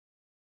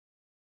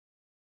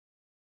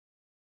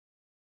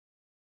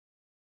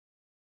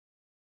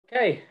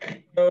Okay,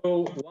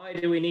 so why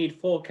do we need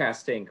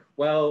forecasting?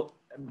 Well,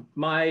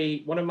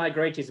 one of my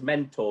greatest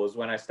mentors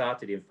when I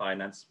started in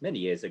finance many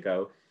years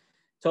ago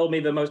told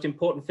me the most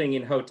important thing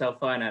in hotel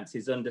finance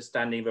is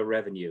understanding the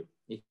revenue.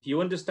 If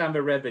you understand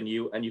the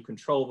revenue and you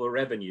control the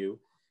revenue,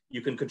 you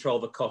can control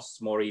the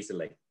costs more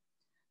easily.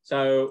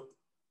 So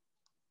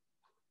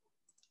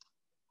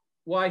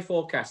why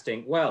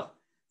forecasting? Well,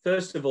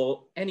 first of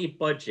all, any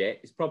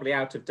budget is probably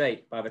out of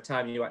date by the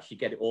time you actually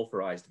get it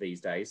authorized these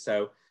days.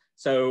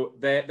 So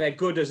they're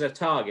good as a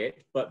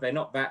target, but they're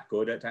not that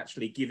good at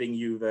actually giving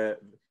you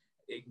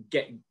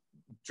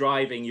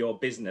driving your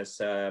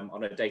business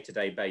on a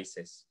day-to-day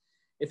basis.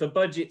 If a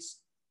budget's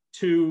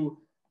too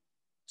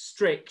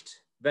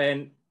strict,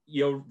 then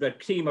the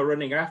team are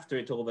running after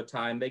it all the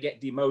time. They get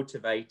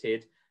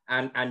demotivated,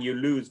 and you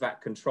lose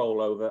that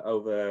control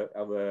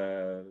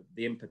over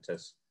the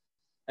impetus.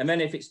 And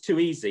then if it's too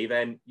easy,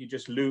 then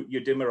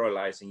you're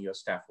demoralizing your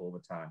staff all the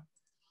time.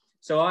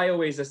 So I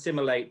always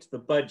assimilate the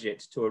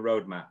budget to a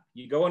roadmap.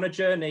 You go on a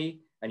journey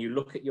and you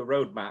look at your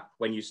roadmap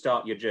when you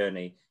start your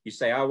journey. You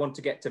say, I want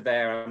to get to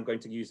there, I'm going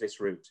to use this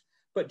route.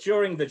 But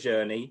during the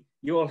journey,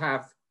 you'll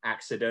have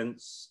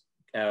accidents,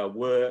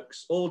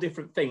 works, all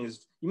different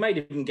things. You may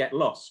even get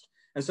lost.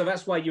 And so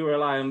that's why you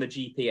rely on the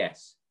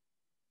GPS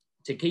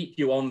to keep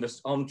you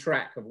on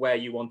track of where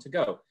you want to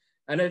go.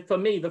 And for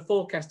me, the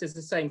forecast is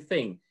the same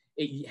thing.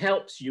 It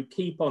helps you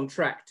keep on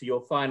track to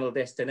your final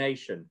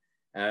destination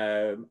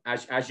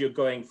as you're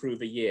going through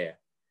the year.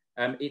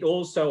 It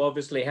also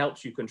obviously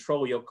helps you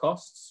control your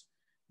costs.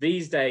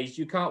 These days,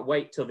 you can't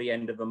wait till the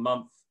end of the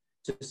month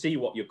to see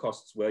what your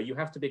costs were. You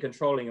have to be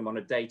controlling them on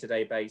a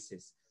day-to-day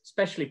basis,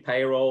 especially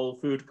payroll,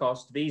 food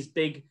costs, these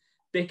big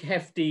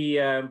hefty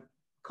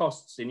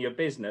costs in your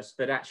business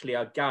that actually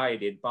are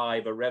guided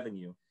by the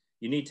revenue.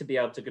 You need to be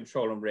able to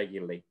control them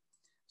regularly.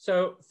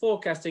 So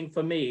forecasting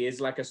for me is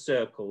like a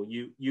circle.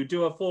 You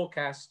do a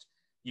forecast,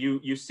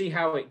 you see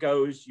how it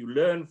goes, you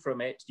learn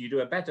from it, you do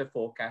a better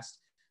forecast,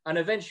 and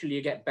eventually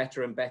you get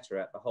better and better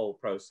at the whole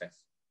process.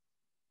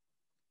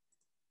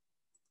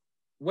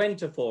 When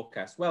to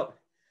forecast? Well,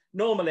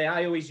 normally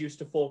I always used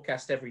to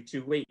forecast every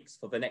 2 weeks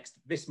for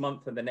this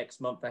month and the next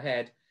month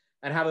ahead,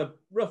 and have a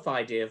rough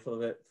idea for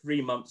the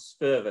 3 months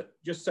further,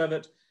 just so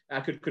that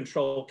I could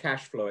control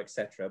cash flow,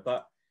 etc.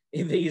 But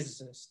in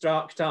these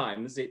stark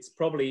times, it's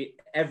probably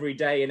every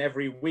day and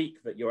every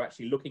week that you're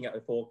actually looking at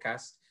the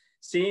forecast,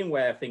 seeing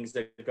where things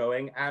are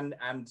going and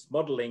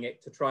modeling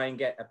it to try and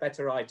get a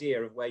better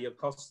idea of where your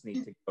costs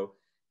need to go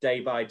day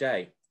by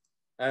day.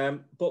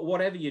 But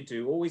whatever you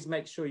do, always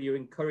make sure you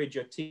encourage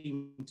your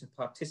team to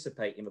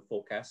participate in the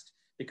forecast,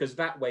 because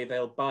that way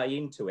they'll buy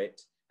into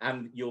it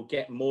and you'll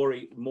get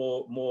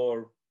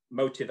more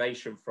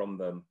motivation from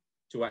them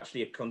to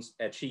actually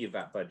achieve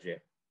that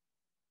budget.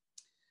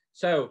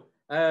 So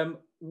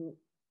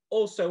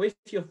also, if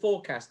you're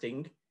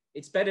forecasting,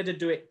 it's better to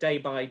do it day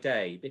by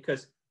day,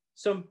 because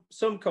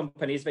some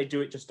companies, they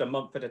do it just a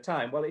month at a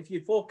time. Well, if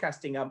you're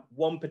forecasting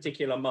one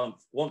particular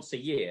month once a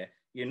year,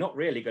 you're not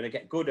really going to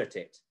get good at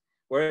it.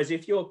 Whereas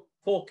if you're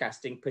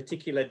forecasting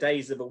particular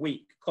days of a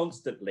week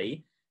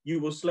constantly, you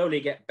will slowly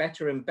get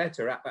better and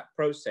better at that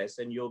process,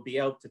 and you'll be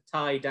able to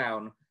tie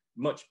down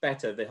much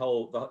better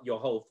your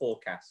whole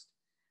forecast.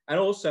 And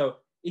also,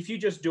 if you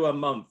just do a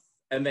month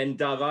and then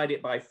divide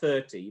it by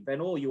 30,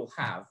 then all you'll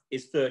have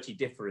is 30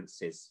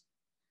 differences.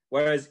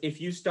 Whereas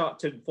if you start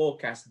to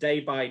forecast day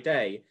by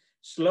day,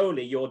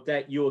 slowly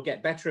you'll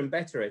get better and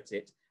better at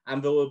it.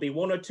 And there will be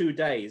 1 or 2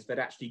 days that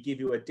actually give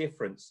you a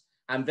difference.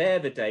 And they're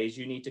the days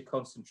you need to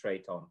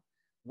concentrate on.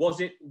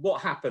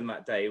 What happened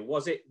that day?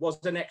 Was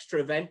an extra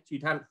event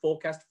you hadn't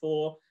forecast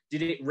for?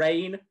 Did it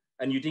rain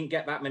and you didn't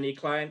get that many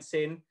clients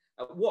in?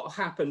 What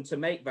happened to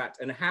make that?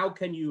 And how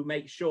can you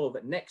make sure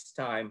that next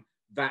time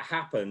that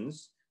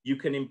happens, you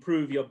can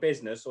improve your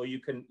business, or you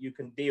can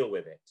deal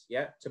with it,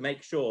 yeah, to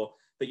make sure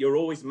that you're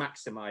always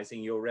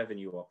maximizing your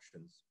revenue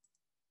options.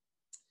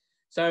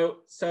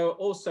 So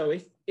also,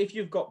 if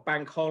you've got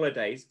bank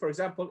holidays, for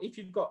example, if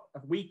you've got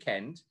a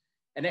weekend,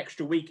 an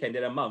extra weekend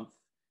in a month,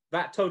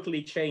 that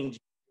totally changes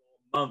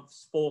your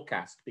month's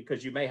forecast,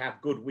 because you may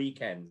have good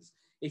weekends.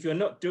 If you're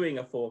not doing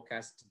a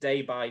forecast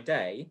day by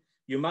day,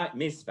 you might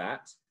miss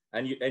that,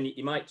 and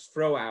you might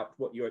throw out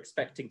what you're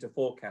expecting to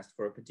forecast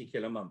for a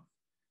particular month.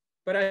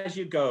 But as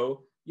you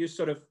go, you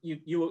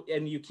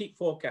keep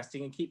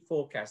forecasting and keep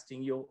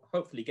forecasting, you'll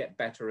hopefully get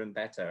better and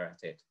better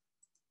at it.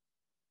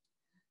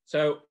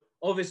 So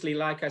obviously,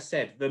 like I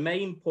said, the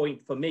main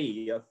point for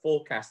me of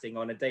forecasting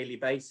on a daily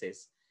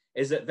basis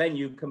is that then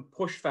you can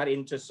push that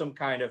into some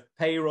kind of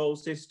payroll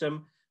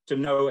system to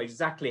know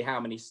exactly how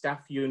many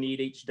staff you need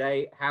each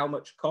day, how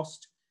much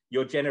cost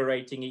you're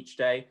generating each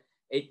day.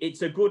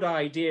 It's a good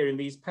idea in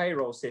these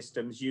payroll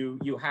systems. You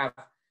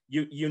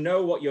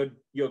know what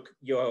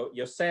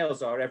your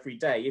sales are every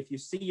day. If you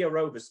see your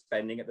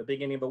overspending at the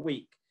beginning of a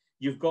week,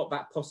 you've got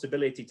that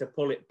possibility to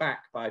pull it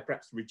back by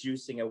perhaps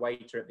reducing a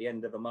waiter at the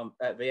end of a month,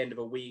 at the end of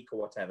a week or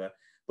whatever.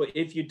 But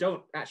if you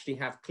don't actually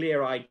have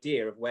clear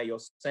idea of where your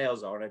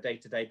sales are on a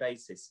day-to-day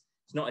basis,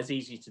 it's not as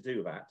easy to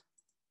do that.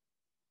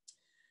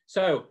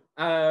 So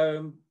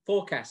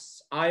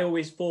forecasts, I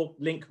always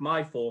link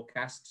my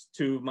forecasts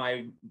to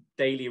my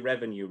daily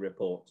revenue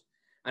report.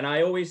 And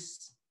I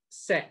always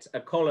set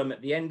a column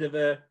at the end of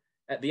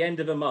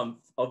a month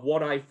of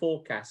what I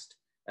forecast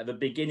at the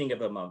beginning of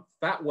a month.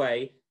 That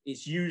way,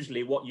 it's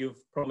usually what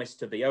you've promised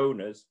to the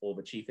owners or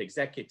the chief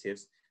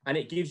executives, and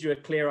it gives you a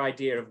clear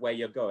idea of where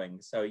you're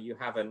going. So you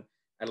have an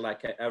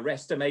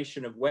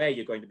estimation of where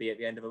you're going to be at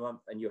the end of a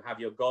month, and you have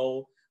your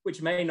goal, which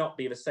may not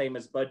be the same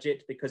as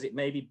budget because it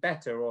may be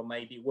better or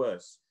may be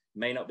worse. It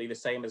may not be the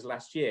same as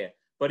last year,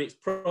 but it's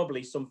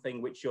probably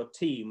something which your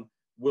team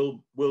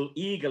will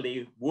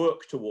eagerly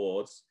work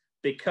towards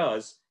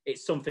because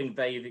it's something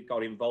they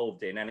got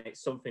involved in and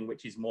it's something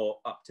which is more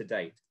up to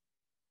date.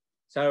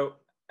 So,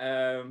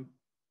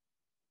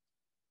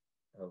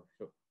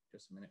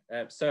 just a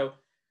minute. So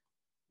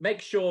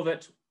make sure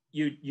that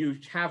you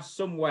have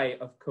some way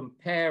of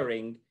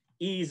comparing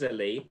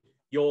easily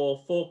your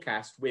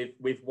forecast with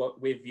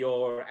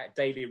your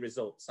daily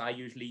results. I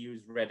usually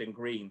use red and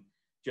green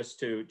just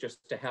to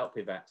help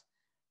with that.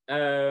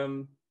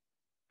 And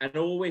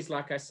always,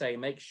 like I say,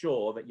 make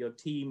sure that your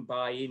team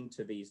buy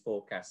into these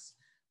forecasts.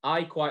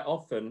 I quite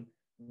often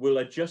will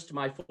adjust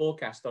my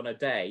forecast on a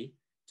day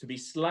to be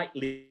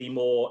slightly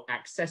more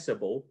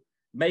accessible,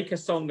 make a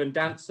song and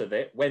dance of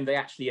it when they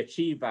actually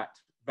achieve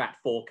that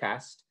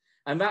forecast.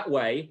 And that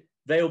way,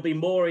 they'll be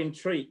more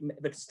intrigued,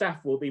 the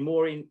staff will be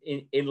more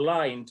in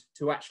line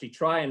to actually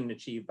try and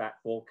achieve that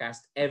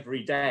forecast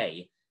every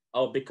day,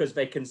 because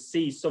they can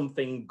see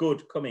something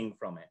good coming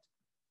from it.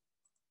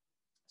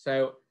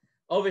 So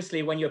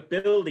obviously, when you're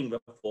building the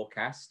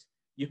forecast,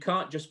 you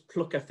can't just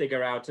pluck a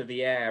figure out of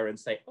the air and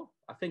say, oh,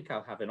 I think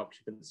I'll have an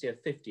occupancy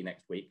of 50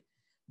 next week.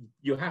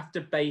 You have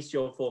to base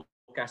your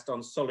forecast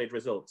on solid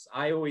results.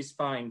 I always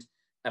find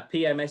a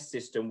PMS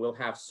system will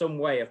have some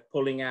way of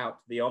pulling out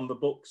the on the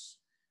books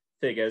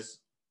figures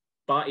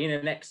but in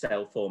an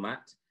Excel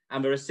format.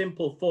 And there are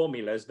simple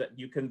formulas that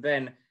you can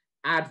then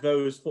add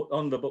those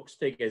on the books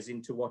figures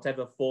into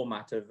whatever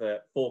format of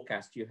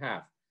forecast you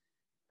have.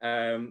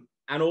 And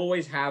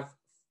always have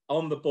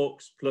on the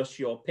books plus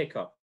your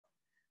pickup.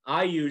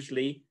 I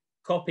usually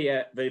copy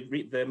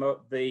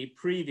the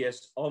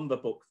previous on the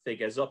book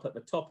figures up at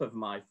the top of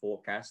my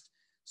forecast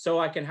so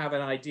I can have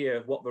an idea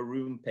of what the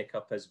room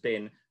pickup has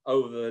been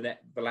over the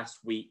last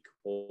week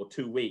or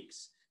 2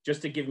 weeks,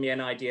 just to give me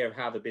an idea of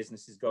how the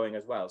business is going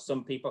as well.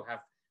 Some people have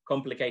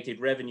complicated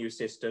revenue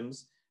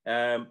systems,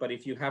 but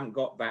if you haven't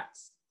got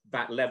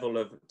that level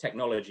of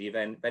technology,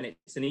 then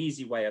it's an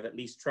easy way of at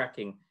least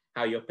tracking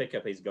how your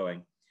pickup is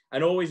going.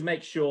 And always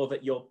make sure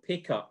that your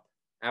pickup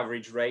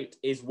average rate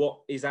is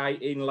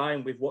in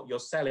line with what you're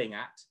selling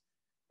at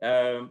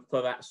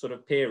for that sort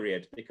of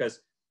period,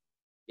 because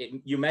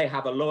you may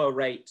have a lower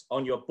rate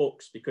on your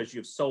books because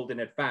you've sold in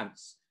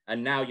advance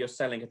and now you're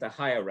selling at a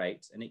higher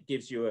rate, and it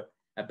gives you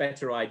a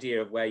better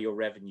idea of where your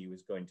revenue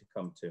is going to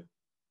come to.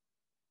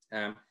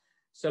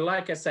 So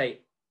like I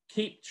say,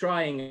 keep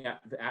trying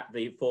at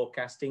the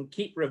forecasting,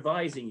 keep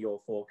revising your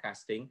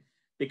forecasting,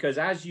 because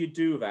as you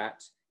do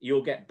that,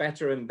 you'll get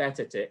better and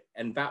better at it,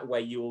 and that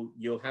way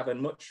you'll have a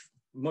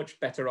much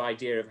better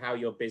idea of how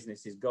your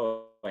business is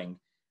going,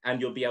 and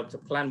you'll be able to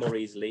plan more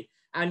easily,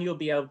 and you'll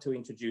be able to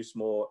introduce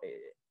more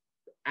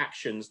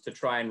actions to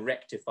try and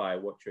rectify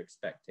what you're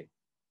expecting.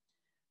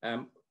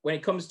 When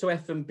it comes to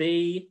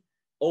F&B,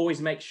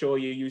 always make sure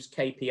you use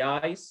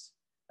KPIs.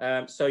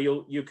 So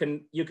you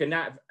can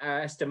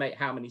estimate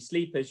how many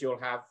sleepers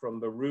you'll have from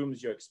the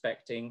rooms you're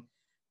expecting,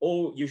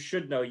 or you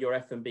should know your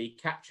F&B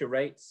capture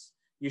rates.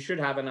 You should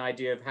have an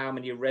idea of how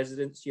many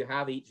residents you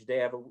have each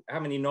day how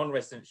many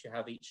non-residents you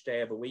have each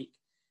day of a week.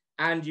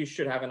 And you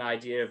should have an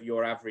idea of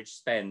your average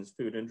spends,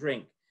 food and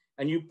drink.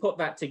 And you put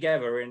that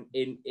together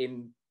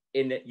in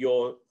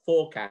your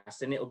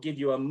forecast, and it'll give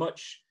you a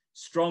much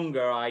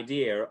stronger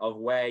idea of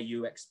where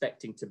you're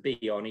expecting to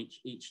be on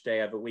each day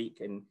of the week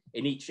and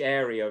in each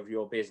area of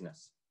your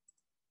business.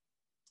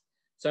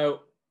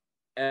 So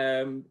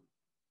a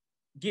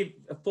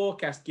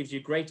forecast gives you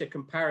greater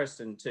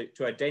comparison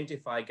to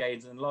identify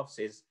gains and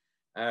losses.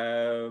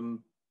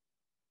 And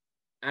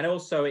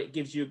also it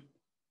gives you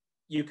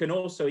can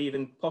also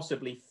even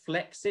possibly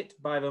flex it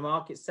by the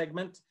market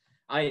segment.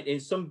 In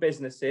some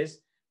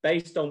businesses,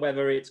 based on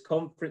whether it's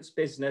conference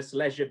business,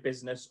 leisure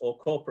business, or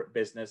corporate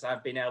business,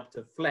 I've been able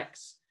to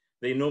flex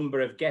the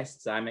number of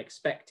guests I'm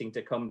expecting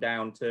to come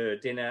down to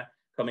dinner,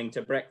 coming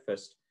to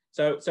breakfast.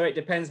 So it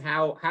depends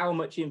how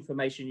much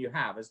information you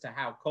have as to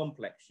how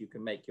complex you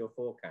can make your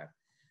forecast.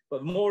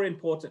 But more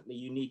importantly,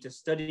 you need to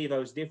study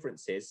those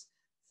differences,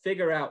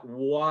 figure out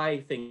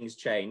why things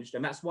changed,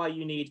 and that's why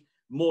you need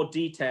more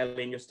detail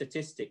in your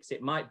statistics.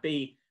 It might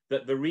be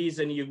that the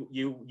reason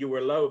you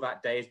were low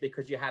that day is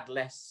because you had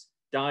less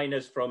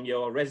diners from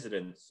your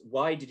residents.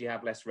 Why did you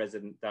have less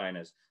resident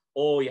diners?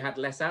 Or you had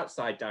less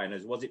outside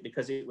diners. Was it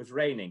because it was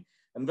raining?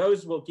 And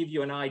those will give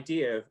you an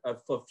idea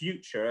for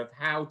future of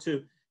how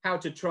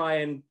to try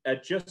and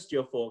adjust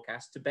your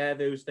forecast to bear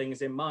those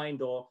things in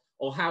mind, or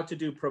how to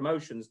do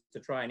promotions to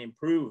try and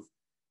improve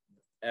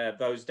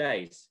those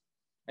days.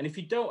 And if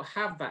you don't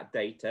have that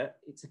data,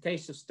 it's a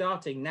case of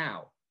starting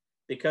now,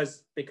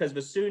 because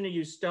the sooner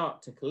you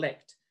start to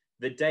collect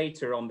the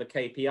data on the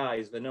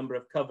KPIs, the number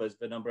of covers,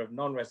 the number of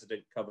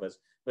non-resident covers,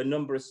 the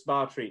number of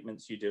spa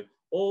treatments you do,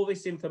 all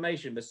this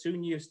information, the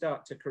sooner you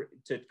start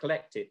to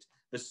collect it,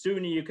 the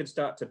sooner you can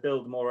start to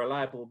build more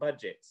reliable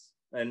budgets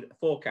and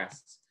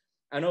forecasts.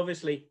 And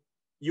obviously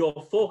your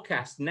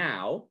forecast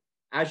now,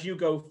 as you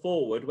go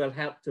forward, will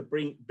help to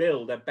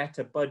build a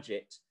better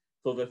budget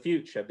for the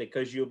future,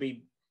 because you'll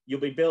be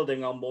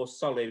building on more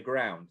solid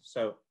ground.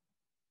 So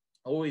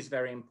always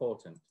very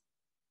important.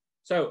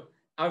 So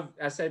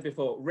I said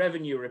before,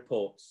 revenue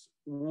reports.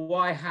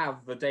 Why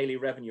have the daily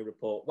revenue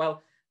report?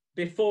 Well,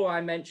 before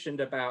I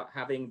mentioned about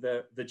having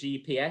the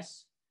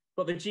GPS,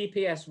 but the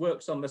GPS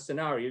works on the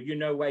scenario. You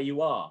know where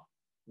you are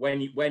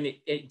when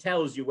it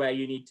tells you where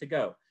you need to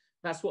go.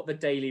 That's what the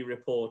daily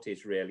report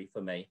is really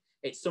for me.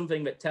 It's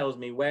something that tells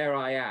me where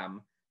I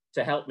am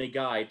to help me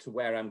guide to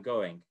where I'm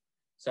going.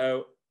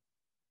 So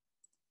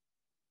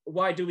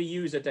why do we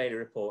use a daily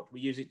report?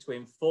 We use it to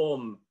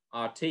inform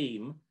our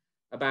team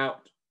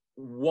about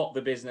what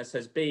the business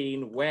has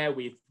been, where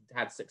we've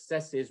had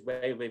successes,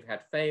 where we've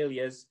had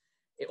failures.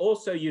 It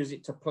also use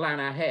it to plan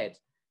ahead.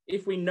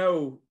 If we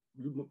know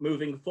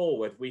moving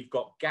forward, we've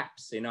got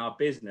gaps in our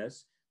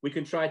business, we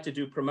can try to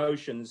do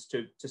promotions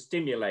to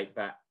stimulate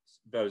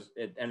those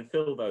and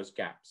fill those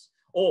gaps.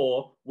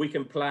 Or we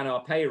can plan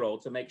our payroll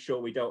to make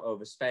sure we don't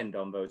overspend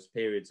on those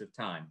periods of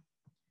time.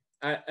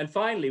 And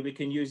finally, we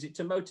can use it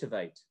to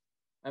motivate.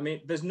 I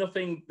mean, there's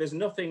nothing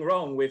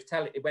wrong with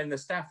when the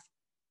staff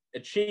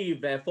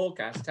achieve their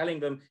forecast, telling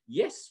them,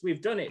 yes,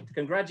 we've done it,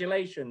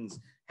 congratulations,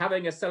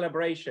 having a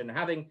celebration,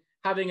 having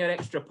an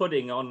extra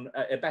pudding on,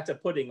 a better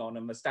pudding on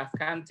in the staff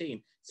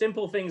canteen,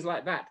 simple things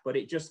like that. But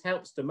it just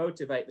helps to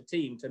motivate the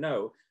team to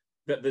know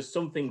that there's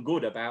something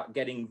good about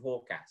getting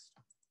forecast.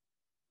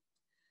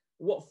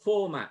 What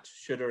format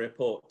should a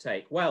report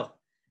take? Well,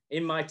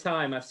 in my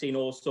time, I've seen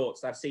all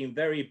sorts. I've seen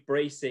very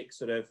basic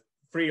sort of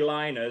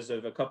three-liners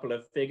of a couple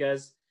of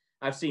figures.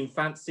 I've seen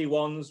fancy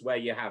ones where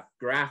you have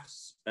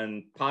graphs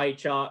and pie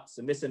charts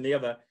and this and the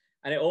other,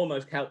 and it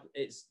almost helps.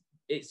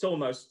 It's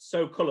almost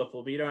so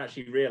colorful, but you don't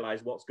actually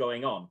realize what's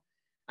going on.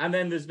 And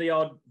then there's the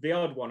odd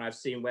one I've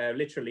seen where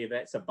literally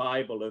that's a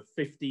Bible of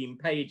 15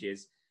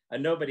 pages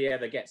and nobody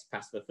ever gets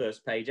past the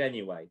first page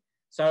anyway.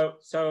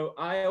 So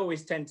I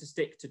always tend to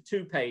stick to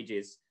 2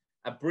 pages,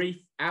 a brief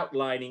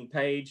outlining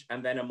page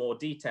and then a more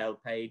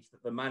detailed page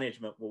that the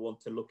management will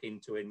want to look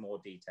into in more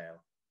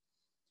detail.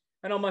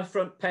 And on my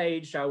front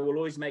page, I will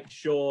always make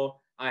sure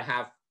I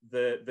have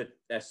the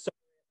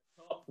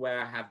top where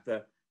I have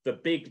the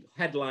big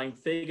headline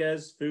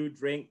figures, food,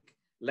 drink,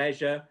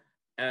 leisure,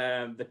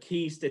 the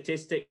key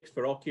statistics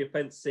for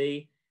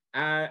occupancy,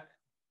 and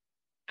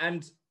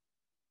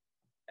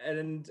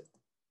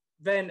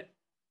then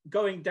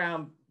going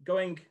down.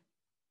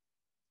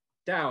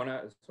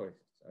 Sorry.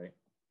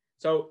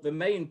 So the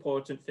main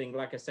important thing,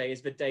 like I say,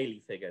 is the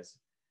daily figures.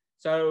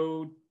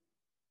 So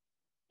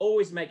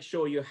always make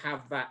sure you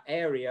have that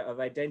area of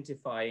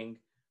identifying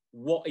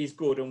what is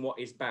good and what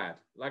is bad.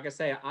 Like I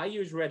say, I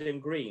use red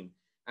and green.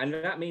 And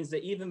that means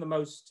that even the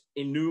most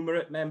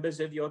innumerate members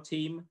of your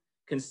team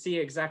can see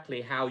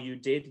exactly how you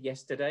did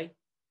yesterday.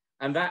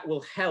 And that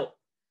will help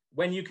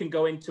when you can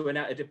go into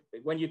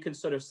when you can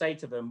sort of say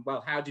to them,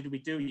 well, how did we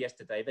do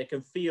yesterday? They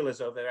can feel as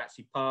though they're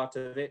actually part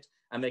of it,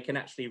 and they can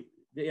actually,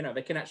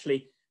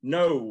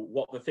 know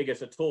what the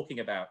figures are talking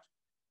about.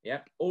 Yeah,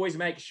 always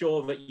make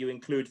sure that you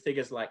include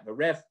figures like the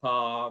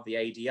RevPAR, the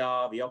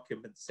ADR, the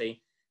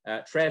occupancy,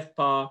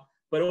 TrevPAR,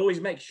 but always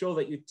make sure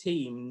that your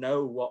team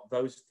know what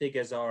those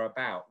figures are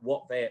about,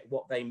 what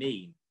they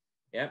mean.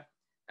 Yeah,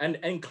 and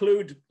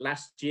include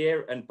last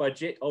year and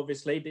budget,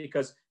 obviously,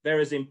 because they're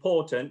as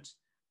important.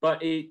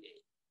 But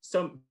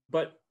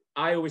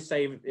I always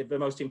say the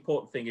most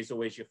important thing is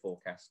always your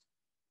forecast.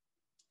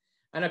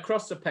 And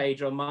across the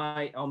page on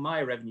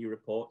my revenue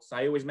reports,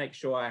 I always make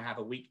sure I have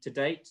a week to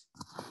date.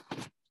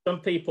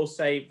 Some people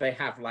say they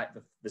have like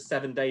the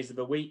 7 days of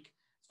the week.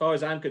 As far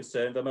as I'm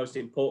concerned, the most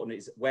important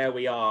is where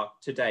we are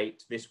to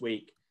date this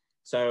week.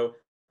 So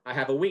I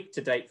have a week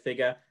to date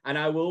figure, and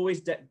I will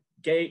always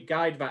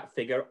guide that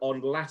figure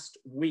on last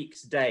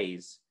week's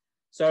days.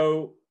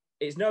 So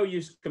it's no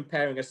use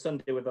comparing a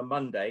Sunday with a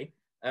Monday.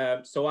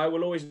 So I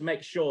will always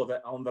make sure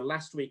that on the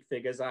last week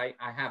figures, I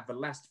have the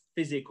last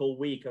physical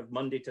week of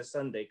Monday to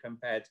Sunday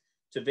compared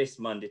to this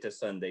Monday to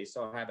Sunday.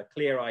 So I have a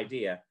clear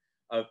idea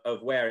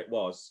of where it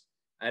was.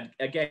 And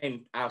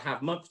again, I'll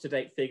have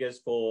month-to-date figures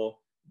for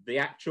the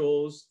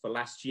actuals for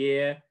last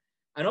year.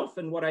 And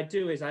often what I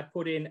do is I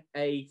put in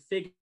a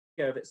figure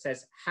that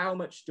says, how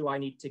much do I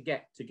need to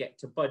get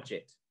to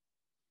budget?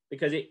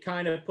 Because it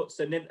kind of puts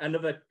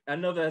another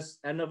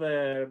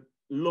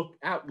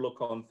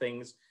outlook on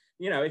things.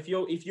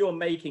 If you're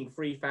making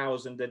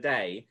 3,000 a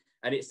day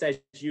and it says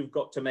you've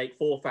got to make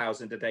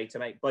 4,000 a day to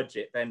make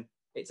budget, then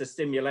it's a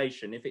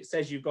stimulation. If it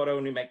says you've got to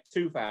only make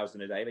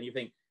 2,000 a day, then you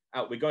think,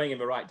 oh, we're going in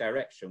the right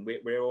direction.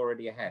 We're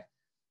already ahead.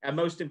 And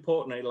most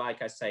importantly,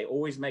 like I say,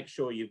 always make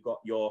sure you've got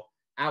your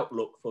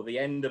outlook for the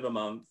end of a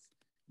month.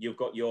 You've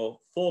got your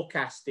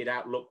forecasted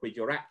outlook with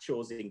your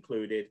actuals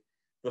included,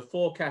 the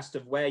forecast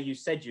of where you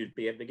said you'd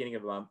be at the beginning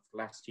of the month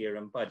last year,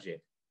 and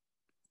budget.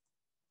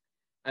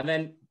 And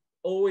then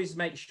always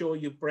make sure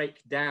you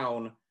break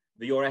down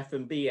your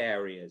F&B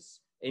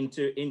areas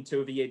into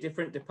the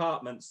different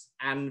departments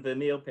and the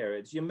meal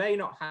periods. You may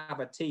not have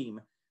a team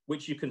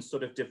which you can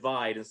sort of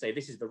divide and say,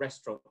 this is the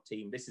restaurant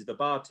team, this is the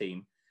bar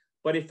team.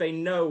 But if they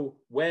know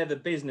where the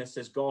business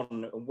has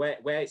gone and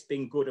where it's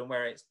been good and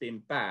where it's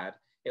been bad,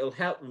 it'll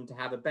help them to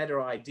have a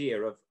better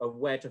idea of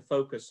where to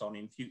focus on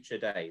in future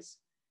days.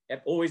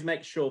 Always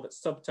make sure that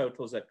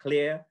subtotals are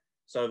clear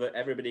so that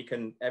everybody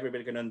can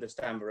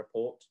understand the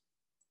report.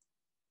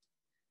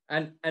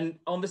 And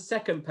on the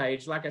second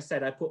page, like I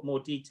said, I put more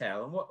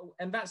detail,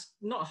 and that's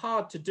not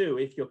hard to do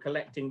if you're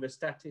collecting the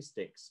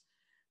statistics,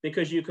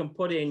 because you can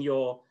put in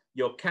your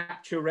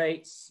capture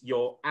rates,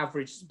 your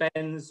average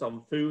spends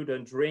on food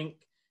and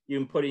drink. You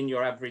can put in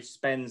your average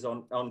spends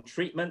on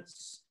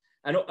treatments,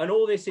 and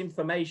all this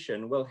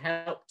information will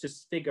help to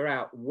figure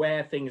out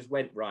where things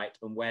went right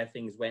and where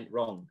things went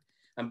wrong.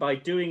 And by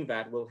doing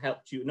that will help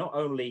you not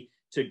only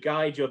to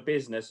guide your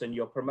business and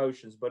your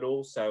promotions, but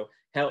also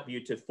help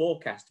you to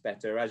forecast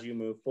better as you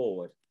move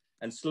forward.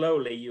 And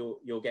slowly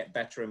you'll get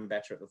better and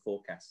better at the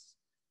forecasts.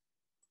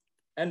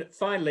 And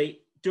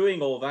finally,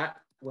 doing all that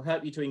will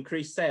help you to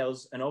increase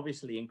sales and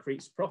obviously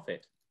increase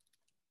profit.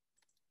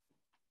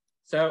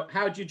 So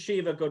how do you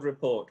achieve a good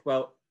report?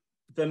 Well,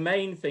 the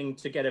main thing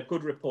to get a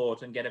good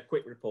report and get a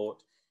quick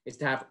report is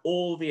to have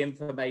all the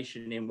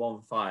information in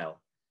one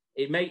file.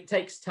 It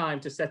takes time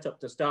to set up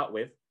to start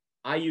with.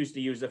 I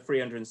usually use a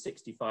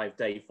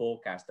 365-day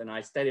forecast, and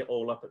I set it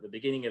all up at the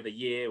beginning of the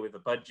year with a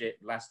budget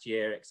last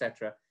year,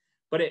 etc.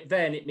 But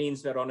then it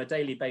means that on a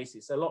daily basis,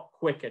 it's a lot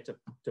quicker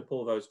to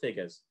pull those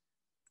figures.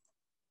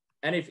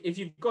 And if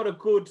you've got a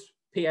good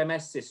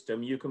PMS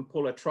system, you can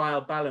pull a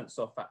trial balance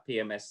off that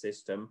PMS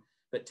system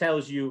that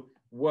tells you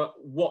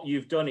what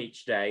you've done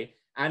each day,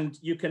 and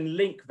you can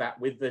link that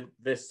with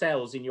the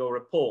cells in your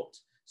report.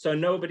 So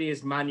nobody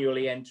is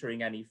manually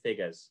entering any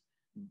figures.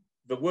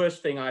 The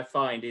worst thing I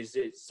find is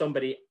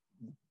somebody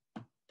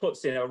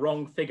puts in a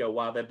wrong figure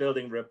while they're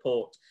building the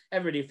report.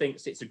 Everybody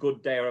thinks it's a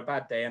good day or a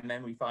bad day, and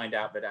then we find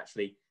out that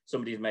actually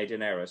somebody's made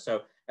an error.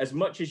 So as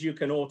much as you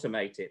can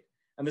automate it.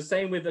 And the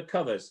same with the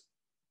covers.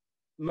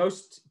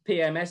 Most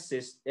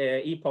PMS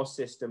EPOS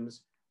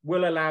systems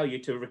will allow you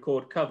to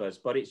record covers,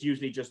 but it's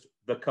usually just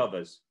the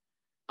covers.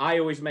 I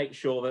always make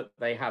sure that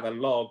they have a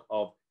log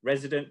of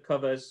resident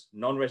covers,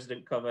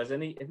 non-resident covers,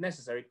 and if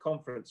necessary,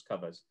 conference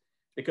covers.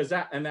 Because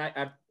I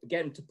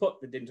get them to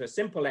put it into a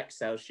simple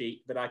Excel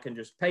sheet that I can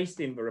just paste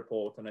in the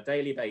report on a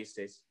daily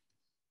basis.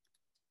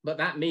 But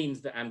that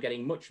means that I'm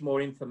getting much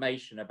more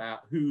information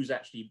about who's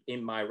actually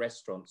in my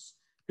restaurants,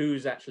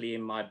 who's actually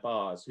in my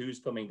bars,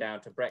 who's coming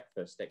down to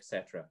breakfast,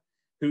 etc.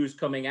 Who's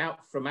coming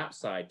out from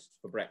outside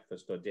for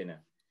breakfast or dinner.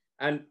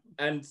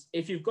 And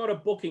if you've got a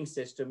booking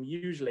system,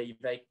 usually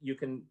you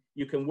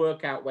can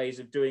work out ways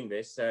of doing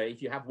this.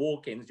 If you have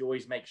walk-ins, you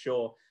always make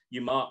sure you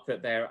mark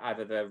that they're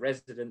either the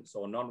residents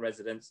or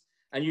non-residents.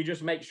 And you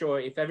just make sure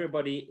if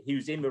everybody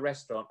who's in the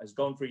restaurant has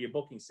gone through your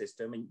booking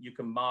system, and you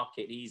can mark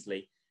it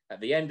easily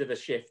at the end of the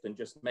shift and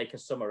just make a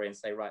summary and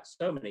say, right,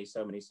 so many,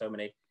 so many, so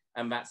many,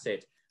 and that's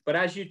it. But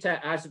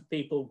as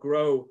people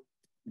grow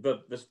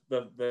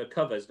the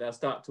covers, they'll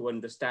start to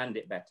understand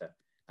it better.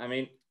 I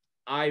mean,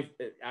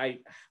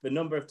 the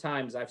number of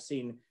times I've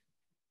seen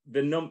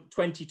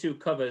 22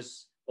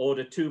 covers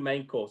order 2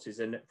 main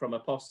courses from a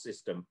POS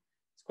system.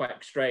 It's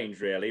quite strange,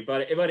 really,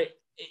 but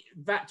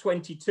that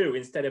 22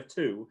 instead of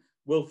 2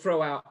 will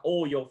throw out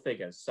all your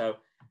figures. So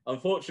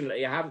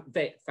unfortunately, I haven't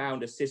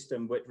found a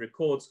system which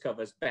records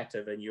covers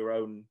better than your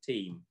own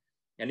team.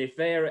 And if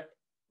they're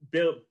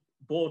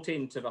bought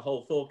into the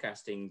whole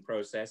forecasting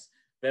process,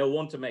 they'll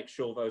want to make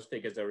sure those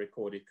figures are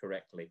recorded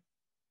correctly.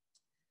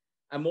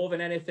 And more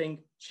than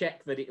anything,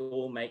 check that it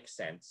all makes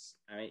sense.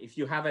 I mean, if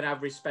you have an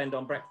average spend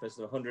on breakfast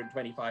of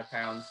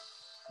 £125,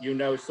 you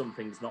know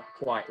something's not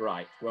quite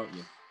right, won't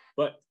you?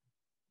 But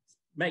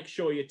make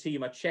sure your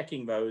team are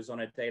checking those on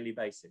a daily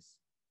basis.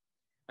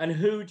 And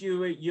who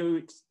do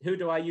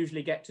I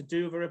usually get to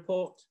do the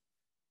report?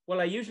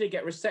 Well, I usually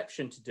get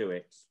reception to do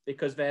it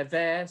because they're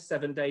there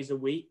 7 days a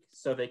week,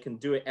 so they can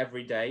do it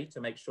every day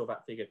to make sure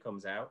that figure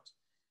comes out.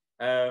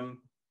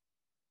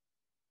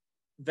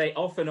 They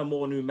often are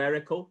more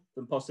numerical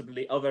than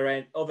possibly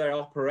other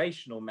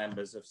operational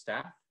members of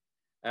staff.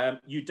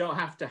 You don't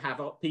have to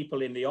have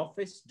people in the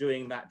office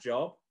doing that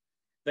job.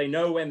 They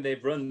know when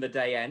they've run the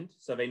day end,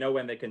 so they know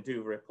when they can do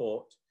the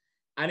report.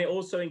 And it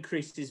also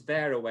increases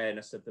their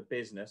awareness of the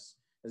business.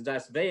 And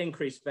as they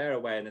increase their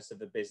awareness of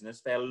the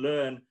business, they'll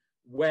learn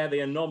where the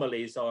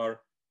anomalies are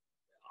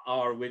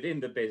within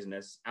the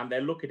business, and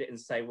they'll look at it and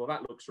say, well,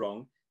 that looks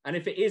wrong. And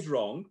if it is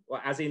wrong, or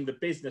as in the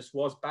business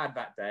was bad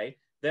that day,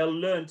 they'll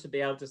learn to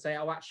be able to say,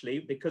 oh, actually,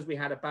 because we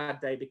had a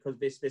bad day, because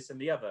this, and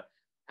the other.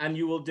 And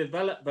you will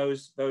develop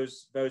those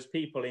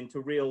people into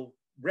real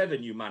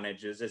revenue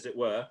managers, as it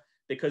were,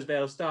 because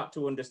they'll start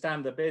to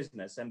understand the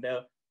business, and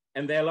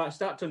and they'll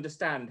start to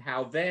understand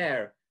how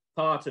their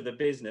part of the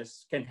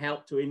business can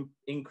help to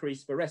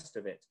increase the rest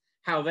of it,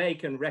 how they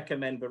can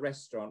recommend the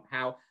restaurant,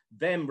 how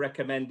them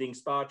recommending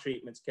spa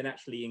treatments can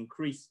actually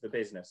increase the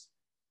business.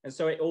 And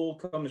so it all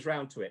comes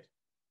round to it.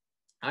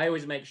 I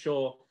always make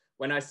sure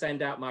when I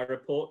send out my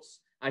reports,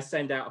 I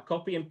send out a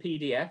copy in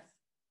PDF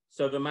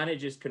so the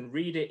managers can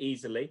read it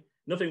easily.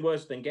 Nothing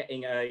worse than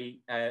getting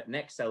an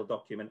Excel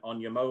document on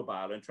your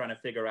mobile and trying to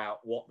figure out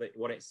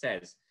what it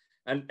says.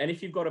 And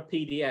if you've got a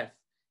PDF,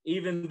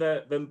 even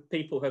the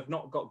people who have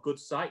not got good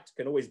sight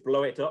can always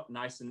blow it up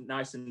nice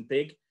and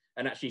big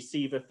and actually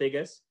see the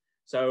figures.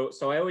 So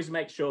I always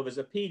make sure there's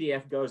a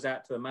PDF goes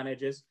out to the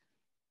managers,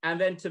 and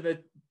then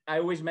I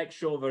always make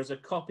sure there's a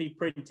copy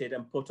printed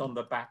and put on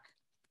the back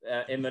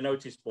in the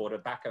notice board, a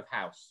back of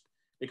house,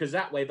 because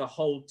that way the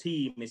whole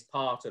team is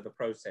part of the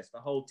process. The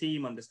whole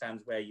team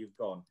understands where you've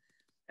gone.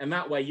 And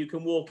that way you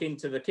can walk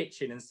into the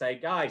kitchen and say,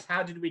 guys,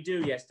 how did we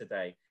do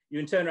yesterday? You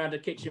can turn around to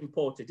kitchen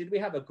porter. Did we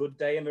have a good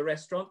day in the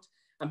restaurant?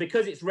 And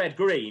because it's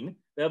red-green,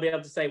 they'll be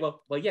able to say,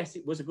 well, yes,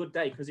 it was a good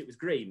day because it was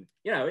green.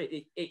 You know,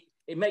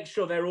 it makes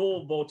sure they're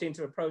all bought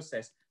into the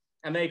process,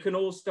 and they can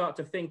all start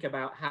to think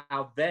about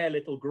how their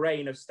little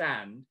grain of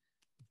sand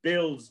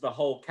builds the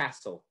whole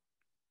castle.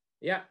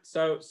 Yeah,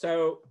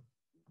 so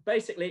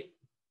basically,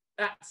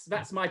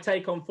 that's my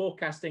take on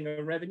forecasting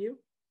and revenue.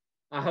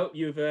 I hope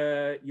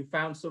you've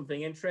found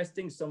something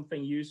interesting,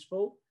 something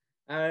useful.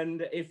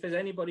 And if there's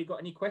anybody got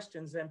any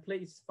questions, then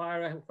please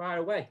fire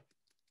away.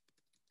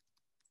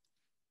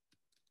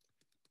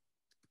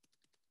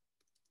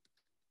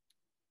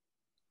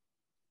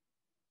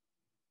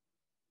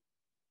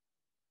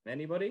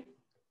 Anybody?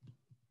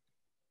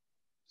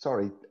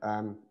 Sorry,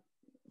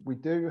 we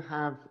do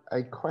have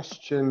a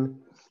question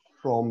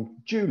from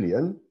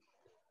Julian.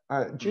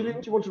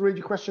 Julian, do you want to read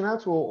your question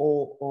out,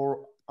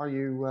 or are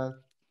you?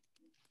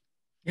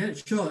 Yeah,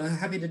 sure.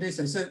 Happy to do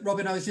so. So,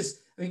 Robin, I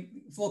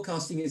mean,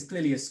 forecasting is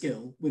clearly a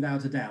skill,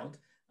 without a doubt,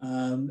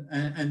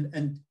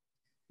 and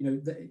you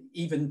know,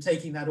 even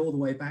taking that all the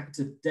way back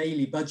to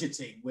daily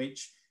budgeting,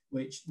 which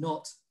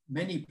not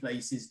many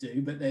places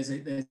do, but there's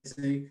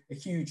a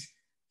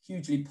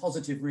hugely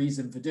positive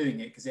reason for doing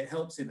it, because it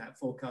helps in that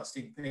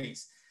forecasting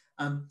piece.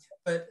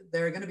 But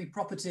there are going to be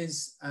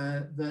properties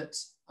that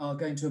are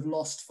going to have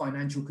lost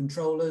financial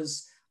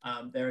controllers.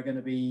 There are going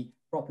to be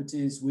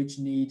properties which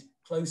need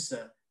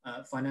closer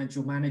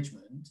financial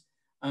management.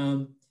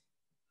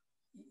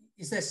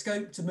 Is there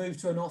scope to move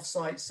to an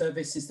off-site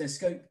service? Is there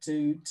scope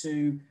to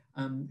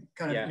kind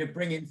of, you know,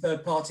 bring in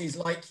third parties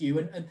like you?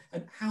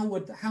 And how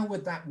would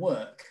that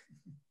work?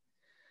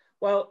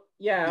 Well,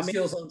 yeah, the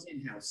skills aren't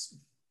in-house.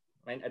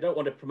 I mean, I don't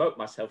want to promote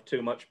myself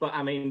too much, but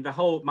I mean, the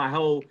whole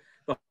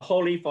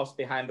ethos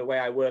behind the way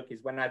I work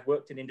is when I've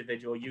worked in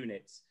individual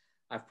units,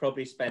 I've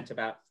probably spent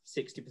about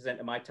 60%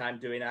 of my time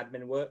doing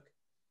admin work.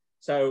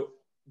 So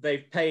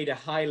they've paid a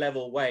high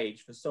level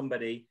wage for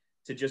somebody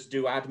to just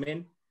do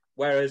admin.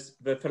 Whereas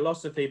the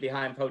philosophy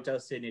behind Hotel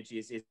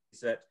Synergies is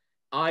that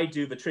I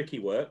do the tricky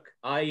work.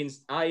 I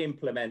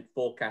implement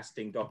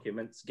forecasting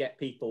documents, get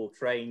people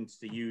trained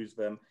to use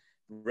them,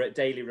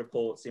 daily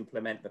reports,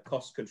 implement the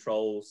cost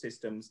control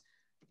systems,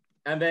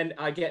 and then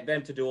I get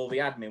them to do all the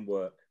admin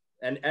work.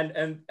 And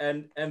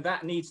that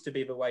needs to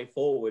be the way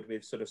forward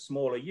with sort of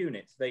smaller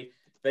units. They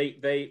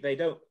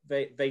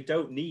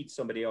don't need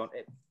somebody on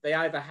it. They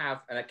either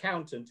have an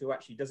accountant who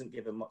actually doesn't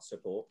give them much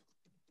support,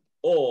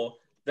 or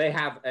they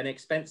have an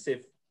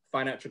expensive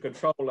financial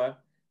controller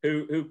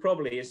who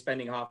probably is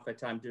spending half their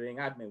time doing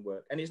admin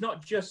work. And it's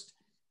not just,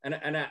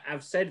 and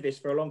I've said this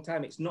for a long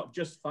time, it's not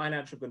just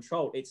financial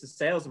control, it's the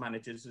sales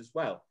managers as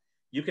well.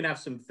 You can have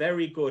some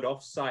very good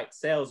off-site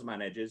sales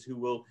managers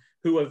who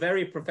are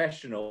very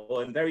professional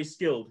and very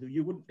skilled, who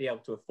you wouldn't be able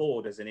to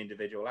afford as an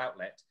individual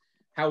outlet.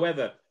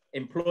 However,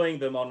 employing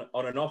them on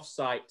an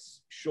off-site,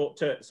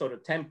 short-term, sort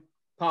of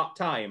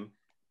part-time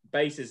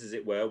basis, as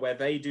it were, where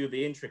they do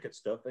the intricate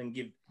stuff and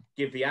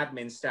give the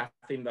admin staff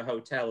in the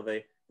hotel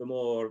the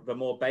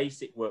more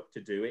basic work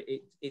to do.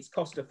 It's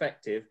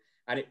cost-effective,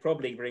 and it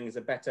probably brings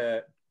a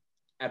better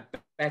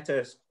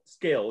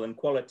skill and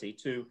quality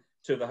to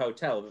the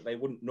hotel that they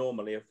wouldn't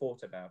normally have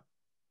thought about.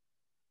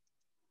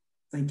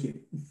 Thank you.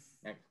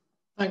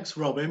 Thanks,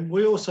 Robin.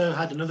 We also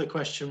had another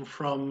question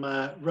from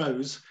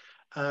Rose,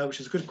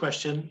 which is a good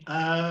question.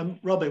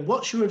 Robin,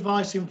 what's your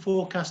advice in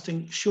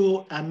forecasting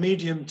short and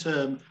medium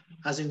term,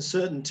 as in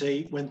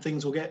certainty when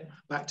things will get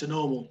back to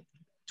normal,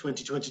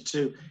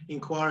 2022?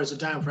 Inquiries are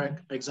down, for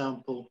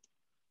example.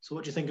 So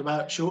what do you think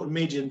about short and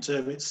medium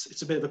term?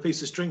 It's a bit of a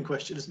piece of string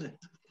question, isn't it?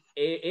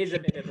 It is a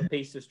bit of a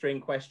piece of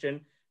string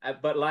question.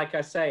 But like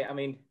I say, I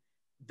mean,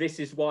 this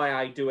is why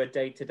I do a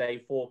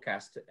day-to-day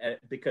forecast,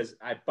 because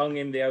I bung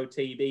in the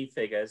OTB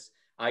figures.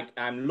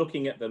 I'm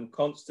looking at them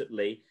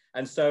constantly.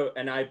 And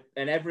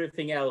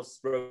everything else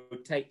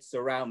rotates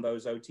around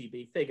those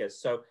OTB figures.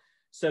 So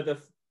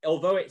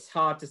although it's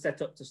hard to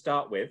set up to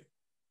start with,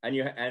 and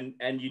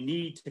you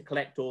need to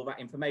collect all that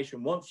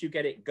information, once you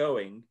get it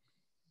going,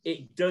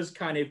 it does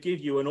kind of give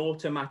you an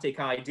automatic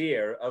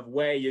idea of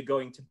where you're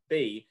going to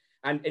be.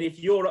 And if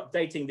you're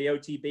updating the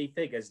OTB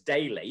figures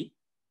daily,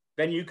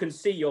 then you can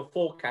see your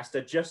forecast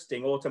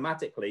adjusting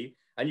automatically,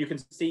 and you can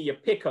see your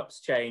pickups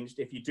changed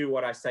if you do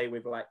what I say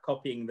with like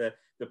copying the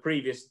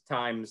previous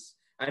times,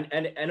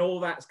 and all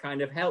that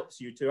kind of helps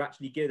you to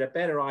actually get a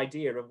better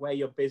idea of where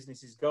your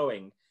business is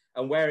going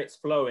and where it's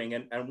flowing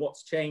and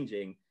what's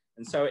changing.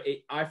 And so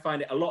I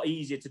find it a lot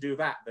easier to do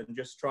that than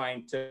just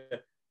trying to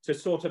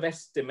sort of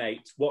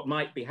estimate what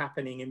might be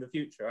happening in the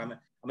future. I'm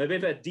a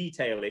bit of a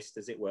detailist,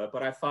 as it were,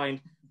 but I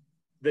find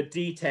the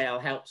detail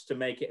helps to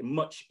make it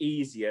much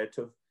easier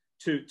to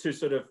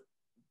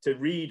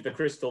read the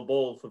crystal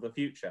ball for the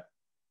future.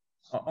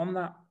 On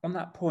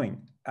that point,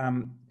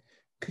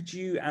 could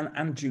you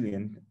and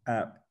Julian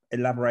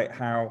elaborate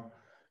how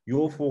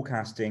your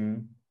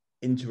forecasting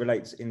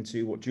interrelates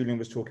into what Julian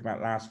was talking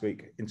about last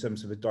week in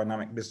terms of the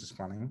dynamic business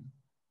planning?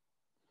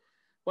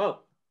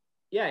 Well,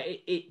 yeah,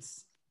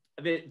 it's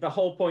the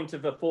whole point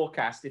of a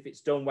forecast. If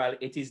it's done well,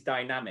 it is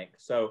dynamic.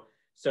 So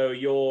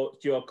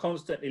you're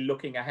constantly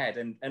looking ahead,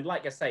 and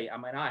like I say, I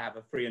mean, I have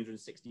a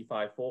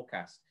 365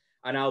 forecast,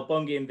 and I'll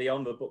bung in the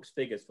on the books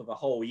figures for the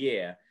whole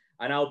year,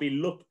 and I'll be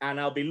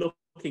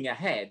looking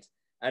ahead,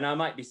 and I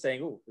might be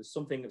saying, oh, there's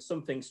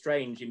something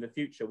strange in the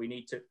future.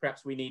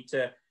 Perhaps we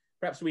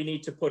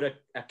need to put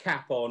a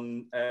cap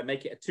on,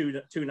 make it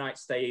a two night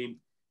stay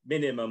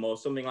minimum or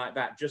something like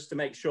that, just to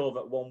make sure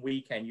that one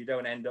weekend you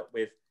don't end up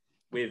with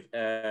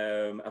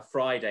a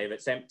Friday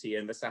that's empty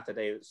and the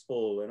Saturday that's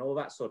full and all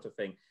that sort of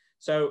thing.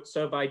 So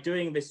by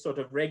doing this sort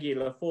of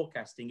regular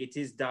forecasting, it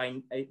is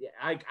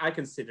I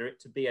consider it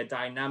to be a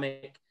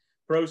dynamic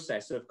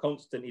process of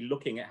constantly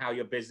looking at how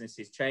your business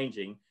is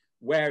changing,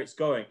 where it's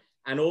going,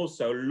 and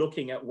also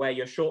looking at where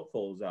your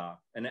shortfalls are.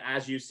 And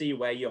as you see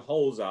where your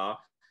holes are,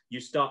 you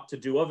start to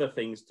do other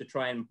things to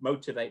try and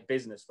motivate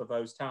business for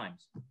those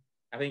times.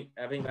 I think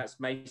that's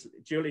basically.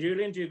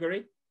 Julian, do you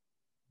agree?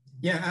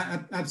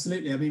 Yeah,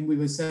 absolutely. I mean, we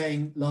were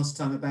saying last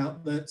time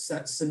about that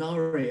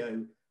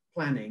scenario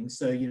planning.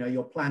 So, you know,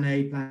 your plan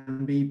A,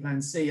 plan B,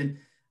 plan C,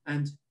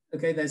 and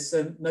okay, there's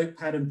some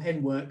notepad and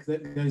pen work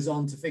that goes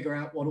on to figure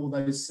out what all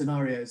those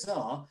scenarios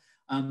are.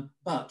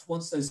 But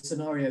once those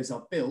scenarios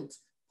are built,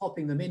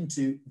 popping them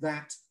into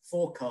that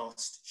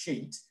forecast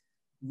sheet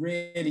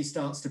really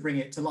starts to bring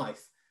it to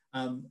life.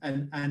 And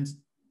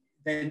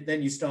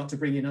then you start to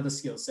bring in other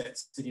skill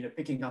sets, and, you know,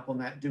 picking up on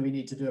that. Do we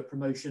need to do a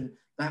promotion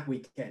that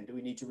weekend? Do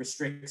we need to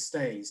restrict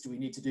stays? Do we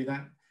need to do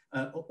that?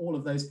 All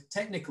of those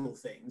technical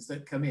things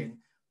that come in,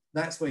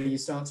 that's where you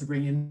start to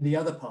bring in the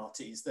other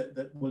parties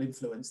that will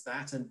influence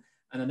that. And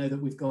I know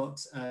that we've got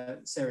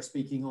Sarah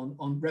speaking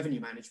on revenue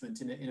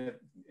management in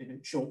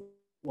a short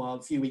while,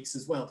 a few weeks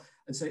as well.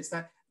 And so it's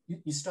that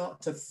you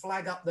start to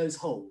flag up those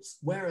holes.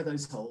 Where are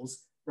those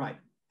holes? Right.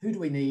 Who do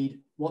we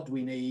need? What do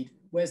we need?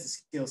 Where's the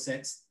skill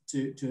sets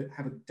to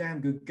have a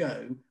damn good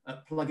go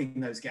at plugging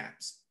those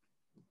gaps?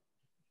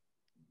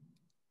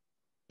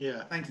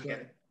 Yeah. Thank you,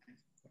 Gary.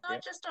 Can I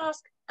just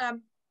ask,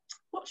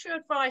 what's your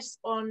advice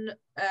on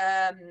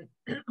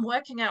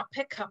working out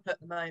pickup at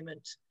the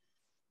moment?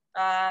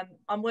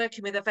 I'm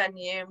working with a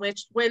venue, and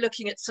we're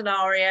looking at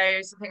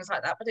scenarios and things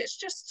like that, but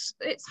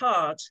it's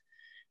hard.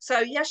 So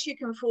yes, you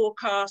can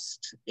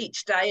forecast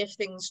each day if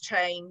things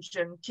change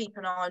and keep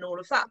an eye on all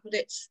of that, but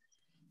it's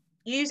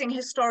using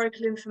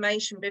historical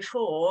information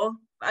before,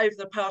 over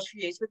the past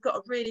few years, we've got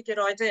a really good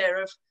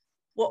idea of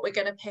what we're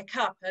going to pick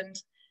up. And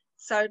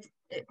so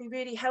it'd be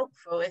really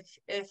helpful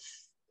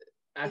if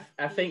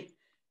I think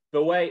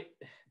the way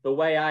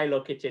I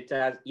look at it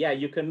as, yeah,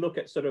 you can look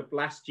at sort of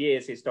last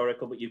year's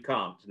historical, but you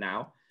can't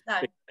now.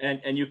 No.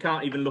 And you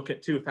can't even look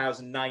at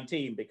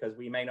 2019 because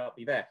we may not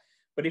be there.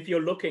 But if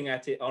you're looking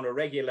at it on a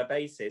regular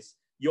basis,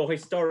 your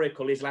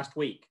historical is last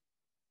week.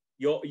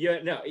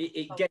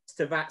 It gets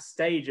to that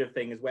stage of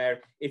things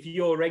where if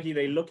you're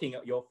regularly looking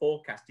at your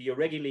forecast, you're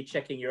regularly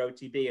checking your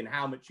OTB and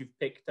how much you've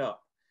picked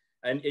up,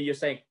 and you're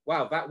saying,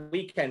 wow, that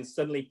weekend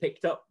suddenly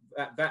picked up,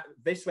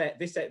 this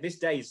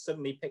day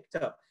suddenly picked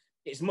up.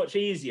 It's much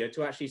easier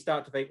to actually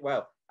start to think,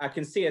 well, I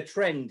can see a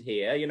trend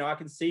here. You know, I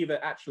can see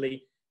that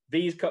actually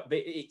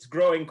it's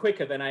growing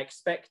quicker than I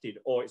expected,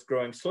 or it's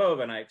growing slower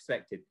than I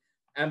expected.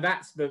 And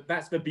that's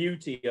the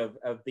beauty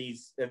of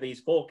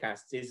these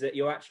forecasts, is that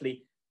you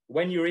actually,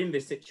 when you're in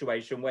this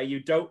situation where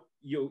you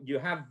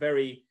have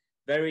very,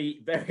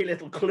 very, very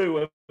little clue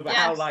of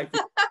how life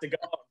is to go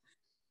on,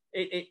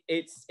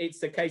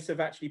 it's a case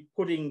of actually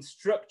putting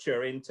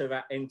structure into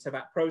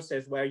that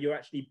process where you're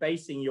actually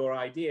basing your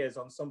ideas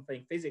on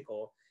something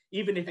physical,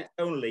 even if it's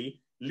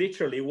only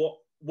literally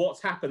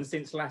what's happened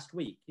since last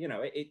week. You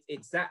know,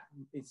 it's that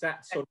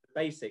sort of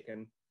basic.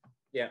 And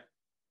yeah.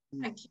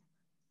 Thank you.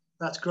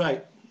 That's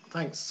great.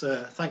 Thanks,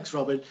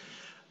 Robin.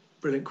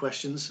 Brilliant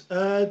questions.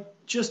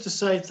 Just to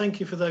say thank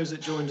you for those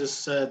that joined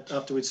us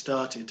after we'd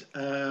started.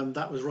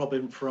 That was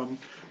Robin from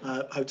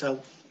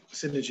Hotel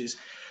Synergies.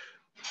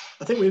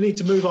 I think we need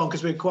to move on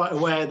because we're quite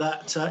aware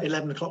that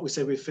 11 o'clock we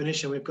said we'd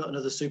finish, and we've got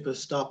another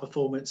superstar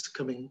performance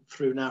coming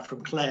through now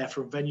from Claire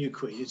from Venue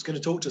Quiz. She's going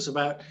to talk to us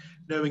about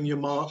knowing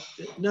your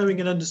knowing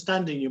and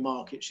understanding your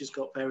market. She's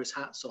got various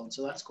hats on,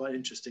 so that's quite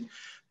interesting.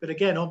 But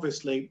again,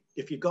 obviously,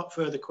 if you've got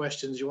further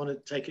questions, you want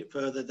to take it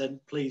further, then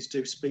please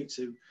do speak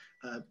to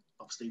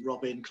obviously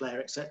Robin, Claire,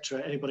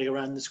 etc. Anybody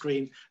around the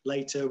screen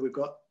later. We've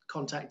got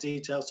contact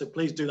details, so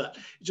please do that.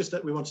 It's just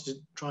that we wanted to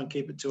try and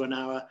keep it to an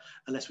hour.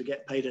 Unless we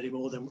get paid any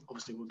more, then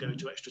obviously we'll go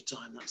into extra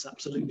time. That's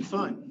absolutely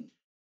fine.